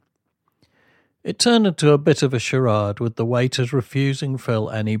Phil. It turned into a bit of a charade, with the waiters refusing Phil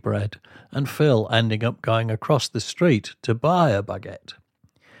any bread, and Phil ending up going across the street to buy a baguette.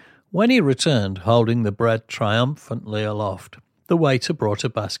 When he returned, holding the bread triumphantly aloft, the waiter brought a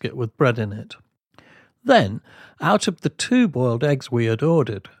basket with bread in it. Then, out of the 2 boiled eggs we had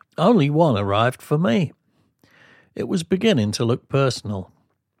ordered, only one arrived for me. It was beginning to look personal.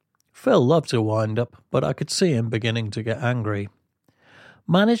 Phil loved to wind up, but I could see him beginning to get angry.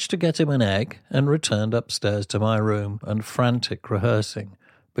 Managed to get him an egg and returned upstairs to my room and frantic rehearsing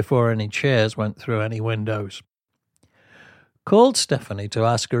before any chairs went through any windows. Called Stephanie to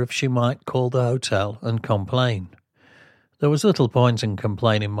ask her if she might call the hotel and complain. There was little point in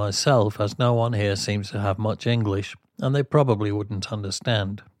complaining myself, as no one here seems to have much English and they probably wouldn't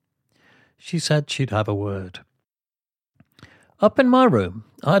understand. She said she'd have a word. Up in my room,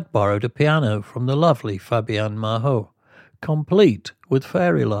 I'd borrowed a piano from the lovely Fabienne Mahot, complete with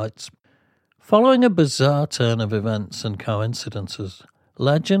fairy lights. Following a bizarre turn of events and coincidences,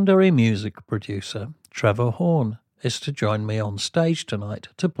 legendary music producer Trevor Horn is to join me on stage tonight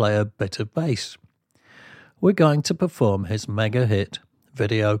to play a bit of bass. We're going to perform his mega hit,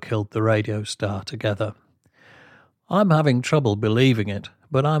 Video Killed the Radio Star, together. I'm having trouble believing it,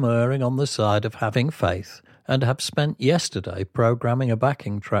 but I'm erring on the side of having faith and have spent yesterday programming a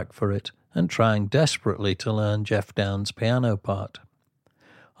backing track for it and trying desperately to learn Jeff Downes' piano part.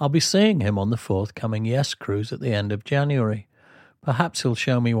 I'll be seeing him on the forthcoming Yes Cruise at the end of January. Perhaps he'll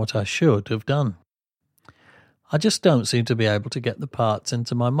show me what I should have done. I just don't seem to be able to get the parts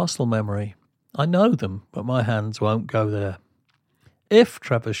into my muscle memory. I know them, but my hands won't go there. If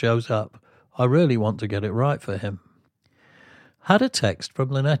Trevor shows up, I really want to get it right for him. Had a text from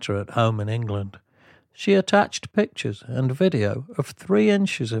Lynetta at home in England. She attached pictures and video of 3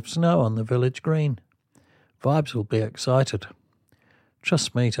 inches of snow on the village green. Vibes will be excited.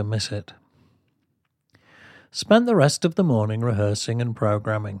 Trust me to miss it. Spent the rest of the morning rehearsing and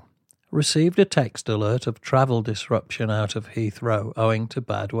programming. Received a text alert of travel disruption out of Heathrow owing to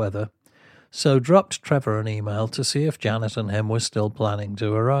bad weather, so dropped Trevor an email to see if Janet and him were still planning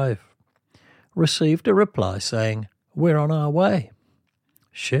to arrive. Received a reply saying, "We're on our way."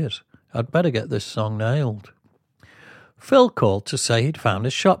 Shit. I'd better get this song nailed. Phil called to say he'd found a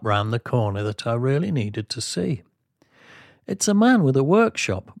shop round the corner that I really needed to see. It's a man with a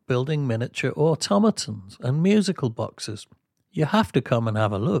workshop building miniature automatons and musical boxes. You have to come and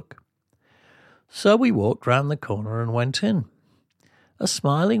have a look. So we walked round the corner and went in. A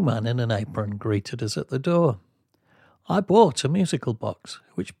smiling man in an apron greeted us at the door. I bought a musical box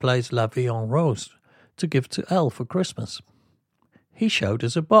which plays La Vie en Rose to give to Elle for Christmas. He showed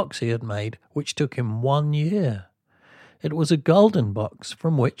us a box he had made, which took him 1 year. It was a golden box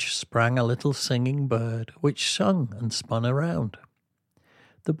from which sprang a little singing bird, which sung and spun around.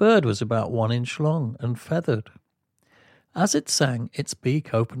 The bird was about 1 inch long and feathered. As it sang, its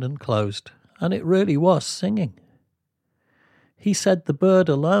beak opened and closed, and it really was singing. He said the bird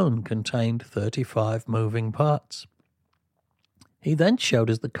alone contained 35 moving parts. He then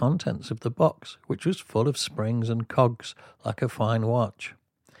showed us the contents of the box, which was full of springs and cogs like a fine watch.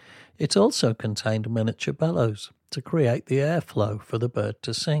 It also contained miniature bellows to create the airflow for the bird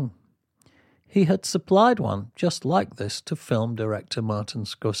to sing. He had supplied one just like this to film director Martin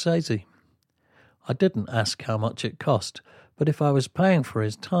Scorsese. I didn't ask how much it cost, but if I was paying for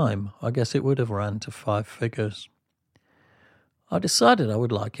his time, I guess it would have ran to 5 figures. I decided I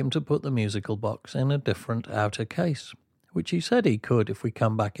would like him to put the musical box in a different outer case, which he said he could if we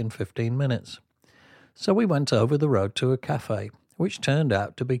come back in 15 minutes. So we went over the road to a cafe, which turned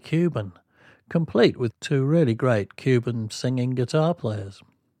out to be Cuban, complete with 2 really great Cuban singing guitar players.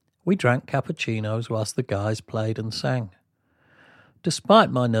 We drank cappuccinos whilst the guys played and sang. Despite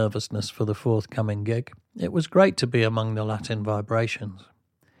my nervousness for the forthcoming gig, it was great to be among the Latin vibrations.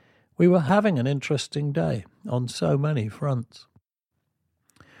 We were having an interesting day on so many fronts.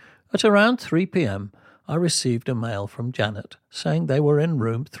 At around 3 p.m, I received a mail from Janet saying they were in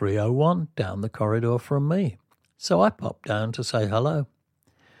room 301 down the corridor from me, so I popped down to say hello.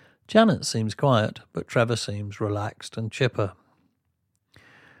 Janet seems quiet, but Trevor seems relaxed and chipper.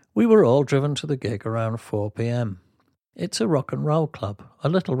 We were all driven to the gig around 4 p.m. It's a rock and roll club, a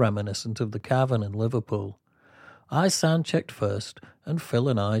little reminiscent of the Cavern in Liverpool. I sound-checked first, and Phil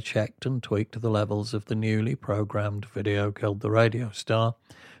and I checked and tweaked the levels of the newly programmed Video Killed the Radio Star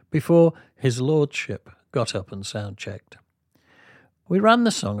before His Lordship got up and sound-checked. We ran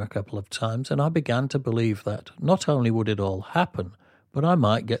the song a couple of times, and I began to believe that not only would it all happen, but I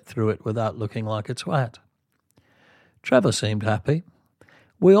might get through it without looking like a twat. Trevor seemed happy.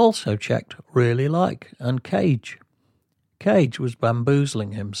 We also checked Really Like and Cage. Cage was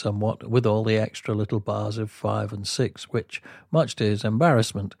bamboozling him somewhat with all the extra little bars of 5 and 6, which, much to his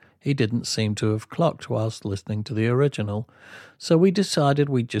embarrassment, he didn't seem to have clocked whilst listening to the original, so we decided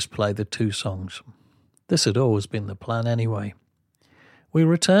we'd just play the 2 songs. This had always been the plan anyway. We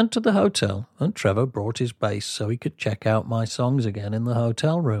returned to the hotel, and Trevor brought his bass so he could check out my songs again in the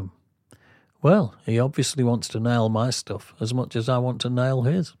hotel room. Well, he obviously wants to nail my stuff as much as I want to nail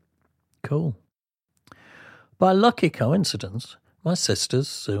his. Cool. By lucky coincidence, my sisters,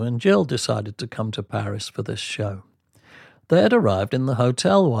 Sue and Jill, decided to come to Paris for this show. They had arrived in the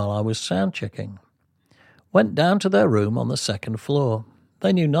hotel while I was sound-checking. Went down to their room on the 2nd floor.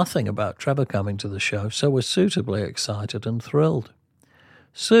 They knew nothing about Trevor coming to the show, so were suitably excited and thrilled.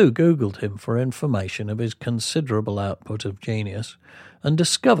 Sue Googled him for information of his considerable output of genius and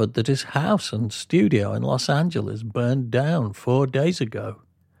discovered that his house and studio in Los Angeles burned down 4 days ago.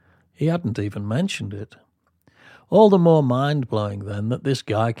 He hadn't even mentioned it. All the more mind-blowing then that this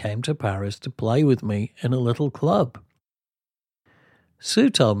guy came to Paris to play with me in a little club. Sue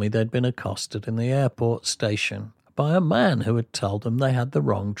told me they'd been accosted in the airport station by a man who had told them they had the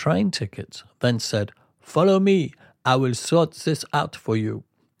wrong train tickets, then said, "Follow me, I will sort this out for you,"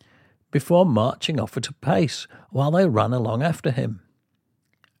 before marching off at a pace while they ran along after him.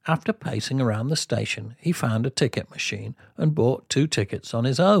 After pacing around the station, he found a ticket machine and bought 2 tickets on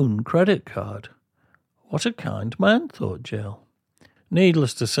his own credit card. What a kind man, thought Jill.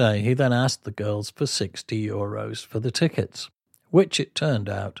 Needless to say, he then asked the girls for €60 for the tickets, which it turned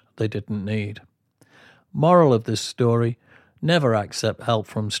out they didn't need. Moral of this story, never accept help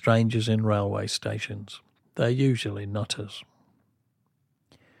from strangers in railway stations. They're usually nutters.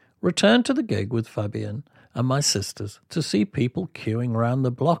 Returned to the gig with Fabian and my sisters to see people queuing round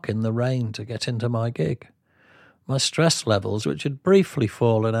the block in the rain to get into my gig. My stress levels, which had briefly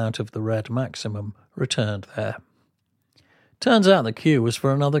fallen out of the red maximum, returned there. Turns out the queue was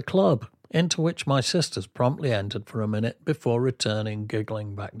for another club, into which my sisters promptly entered for a minute before returning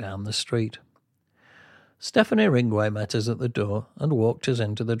giggling back down the street. Stephanie Ringway met us at the door and walked us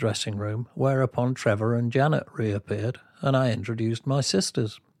into the dressing room, whereupon Trevor and Janet reappeared, and I introduced my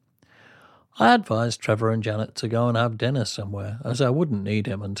sisters. I advised Trevor and Janet to go and have dinner somewhere, as I wouldn't need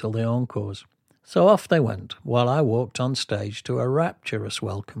him until the encores. So off they went, while I walked on stage to a rapturous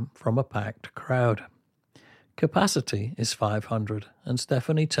welcome from a packed crowd. Capacity is 500, and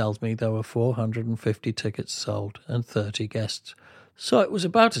Stephanie tells me there were 450 tickets sold and 30 guests, so it was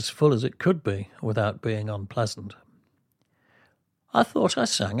about as full as it could be without being unpleasant. I thought I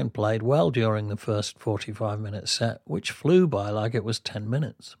sang and played well during the first 45-minute set, which flew by like it was 10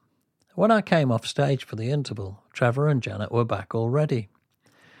 minutes. When I came off stage for the interval, Trevor and Janet were back already.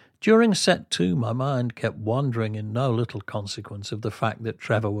 During set 2, my mind kept wandering in no little consequence of the fact that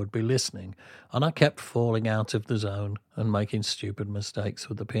Trevor would be listening, and I kept falling out of the zone and making stupid mistakes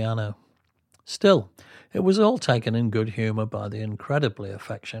with the piano. Still, it was all taken in good humour by the incredibly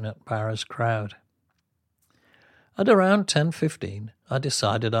affectionate Paris crowd. At around 10:15, I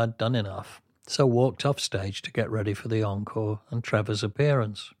decided I'd done enough, so walked off stage to get ready for the encore and Trevor's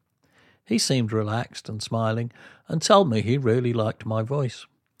appearance. He seemed relaxed and smiling, and told me he really liked my voice.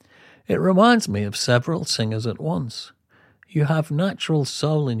 It reminds me of several singers at once. You have natural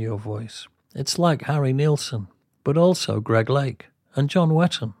soul in your voice. It's like Harry Nilsson, but also Greg Lake and John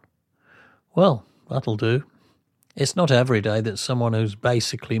Wetton. Well, that'll do. It's not every day that someone who's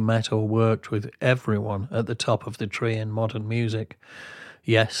basically met or worked with everyone at the top of the tree in modern music,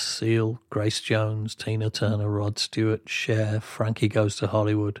 Yes, Seal, Grace Jones, Tina Turner, Rod Stewart, Cher, Frankie Goes to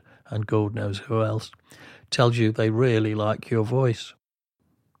Hollywood, and God knows who else, tells you they really like your voice.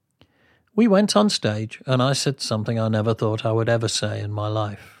 We went on stage and I said something I never thought I would ever say in my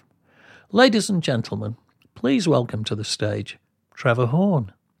life. Ladies and gentlemen, please welcome to the stage Trevor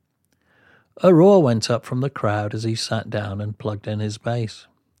Horn. A roar went up from the crowd as he sat down and plugged in his bass.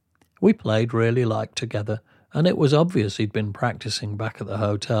 We played really like together, and it was obvious he'd been practicing back at the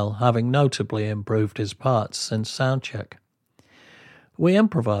hotel, having notably improved his parts since soundcheck. We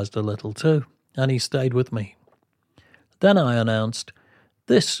improvised a little too, and he stayed with me. Then I announced,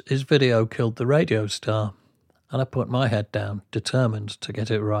 "This is Video Killed the Radio Star," and I put my head down, determined to get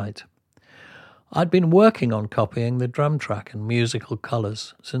it right. I'd been working on copying the drum track and musical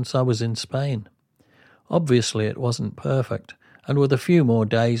colours since I was in Spain. Obviously it wasn't perfect, and with a few more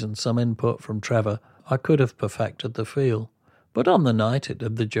days and some input from Trevor, I could have perfected the feel. But on the night it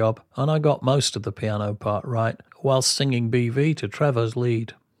did the job, and I got most of the piano part right, while singing BV to Trevor's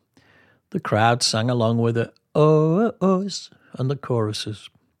lead. The crowd sang along with it, "Oh, ohs," and the choruses.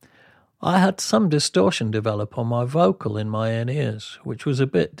 I had some distortion develop on my vocal in my in-ears, which was a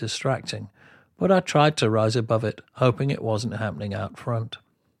bit distracting, but I tried to rise above it, hoping it wasn't happening out front.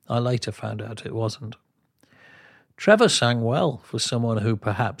 I later found out it wasn't. Trevor sang well for someone who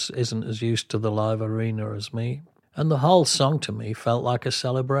perhaps isn't as used to the live arena as me, and the whole song to me felt like a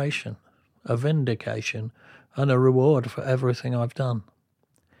celebration, a vindication, and a reward for everything I've done.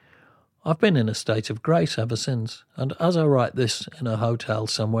 I've been in a state of grace ever since, and as I write this in a hotel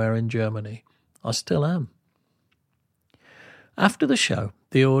somewhere in Germany, I still am. After the show,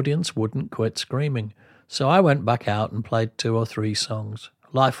 the audience wouldn't quit screaming, so I went back out and played 2 or 3 songs.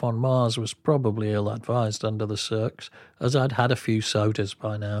 Life on Mars was probably ill-advised under the circs, as I'd had a few sodas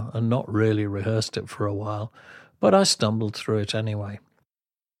by now and not really rehearsed it for a while, but I stumbled through it anyway.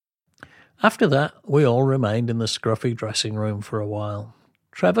 After that, we all remained in the scruffy dressing room for a while.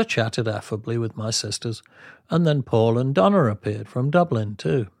 Trevor chatted affably with my sisters, and then Paul and Donna appeared from Dublin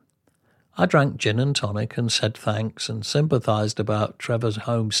too. I drank gin and tonic and said thanks and sympathised about Trevor's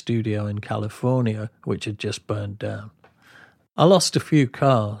home studio in California, which had just burned down. I lost a few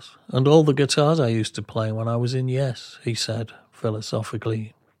cars, and all the guitars I used to play when I was in Yes, he said,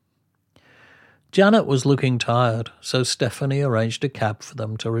 philosophically. Janet was looking tired, so Stephanie arranged a cab for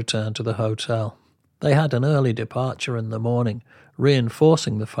them to return to the hotel. They had an early departure in the morning,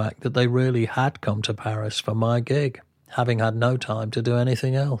 reinforcing the fact that they really had come to Paris for my gig, having had no time to do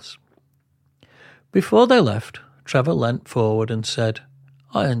anything else. Before they left, Trevor leant forward and said,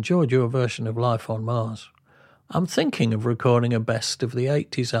 "I enjoyed your version of Life on Mars. I'm thinking of recording a best of the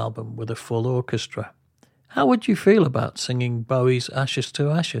 80s album with a full orchestra. How would you feel about singing Bowie's Ashes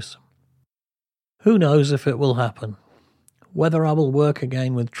to Ashes?" Who knows if it will happen. Whether I will work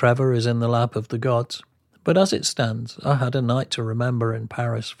again with Trevor is in the lap of the gods, but as it stands, I had a night to remember in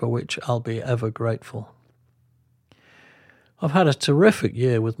Paris for which I'll be ever grateful. I've had a terrific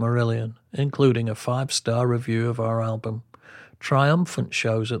year with Marillion, including a 5-star review of our album, triumphant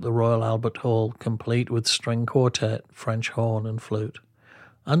shows at the Royal Albert Hall, complete with string quartet, French horn and flute,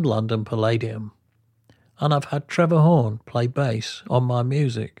 and London Palladium. And I've had Trevor Horn play bass on my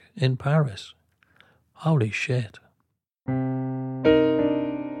music in Paris. Holy shit.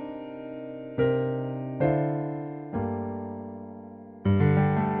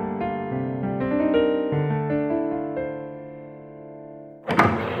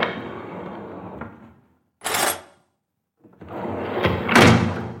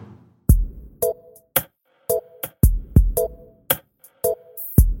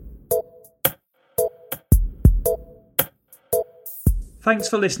 Thanks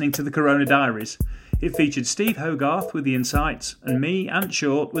for listening to the Corona Diaries. It featured Steve Hogarth with the insights and me, Ant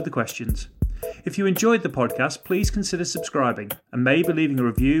Short, with the questions. If you enjoyed the podcast, please consider subscribing and maybe leaving a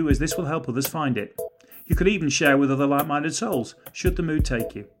review, as this will help others find it. You could even share with other like-minded souls, should the mood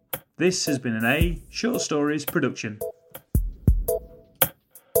take you. This has been an A Short Stories production.